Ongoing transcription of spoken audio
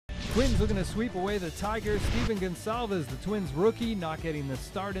Twins looking to sweep away the Tigers. Stephen Gonsalves, the Twins rookie, not getting the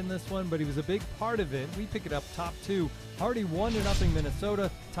start in this one, but he was a big part of it. We pick it up top two. Hardy 1-0 Minnesota.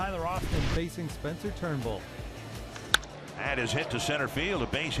 Tyler Austin facing Spencer Turnbull. That is hit to center field, a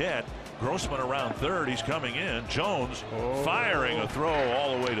base hit. Grossman around third. He's coming in. Jones firing a throw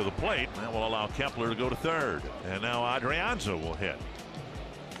all the way to the plate. That will allow Kepler to go to third. And now Adrianza will hit.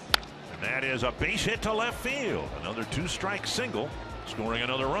 And that is a base hit to left field. Another two-strike single. Scoring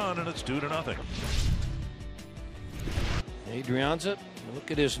another run, and it's 2-0. Adrianza,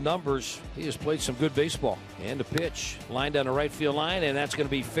 look at his numbers. He has played some good baseball. And a pitch. Line down the right field line, and that's going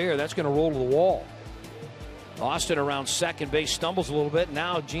to be fair. That's going to roll to the wall. Austin around second base stumbles a little bit.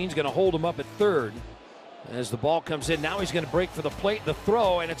 Now Gene's going to hold him up at third. As the ball comes in, now he's going to break for the plate, the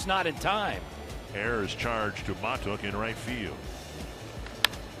throw, and it's not in time. Error is charged to Matuk in right field.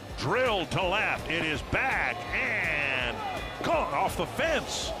 Drilled to left. It is back and gone off the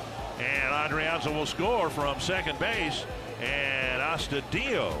fence. And Adrianza will score from second base. And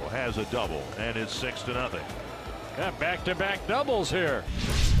Astudillo has a double, and it's 6-0. Got back-to-back doubles here.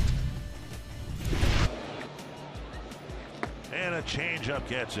 And a changeup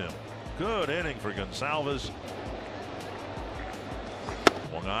gets him. Good inning for Gonsalves.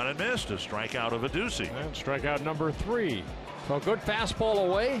 Swung on and missed. A strikeout of Adusi. And strikeout number 3. So good fastball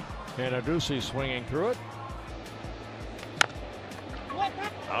away. And Adusi swinging through it.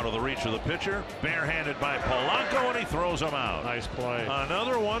 Out of the reach of the pitcher. Barehanded by Polanco, and he throws him out. Nice play.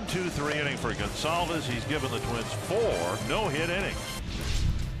 Another 1-2-3 inning for Gonsalves. He's given the Twins 4 no-hit innings.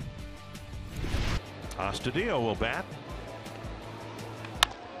 Astudillo will bat.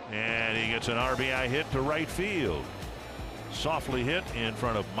 And he gets an RBI hit to right field. Softly hit in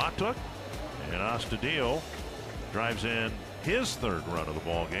front of Matuk. And Astudillo drives in his third run of the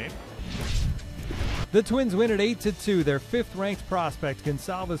ball game. The Twins win at 8-2. Their fifth-ranked prospect,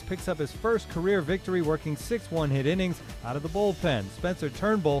 Gonsalves, picks up his first career victory, working 6 one-hit innings out of the bullpen. Spencer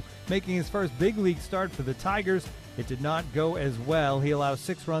Turnbull making his first big league start for the Tigers. It did not go as well. He allows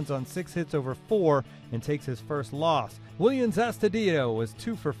 6 runs on 6 hits over 4 and takes his first loss. Willians Astudillo was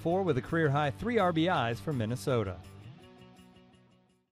 2 for 4 with a career-high 3 RBIs for Minnesota.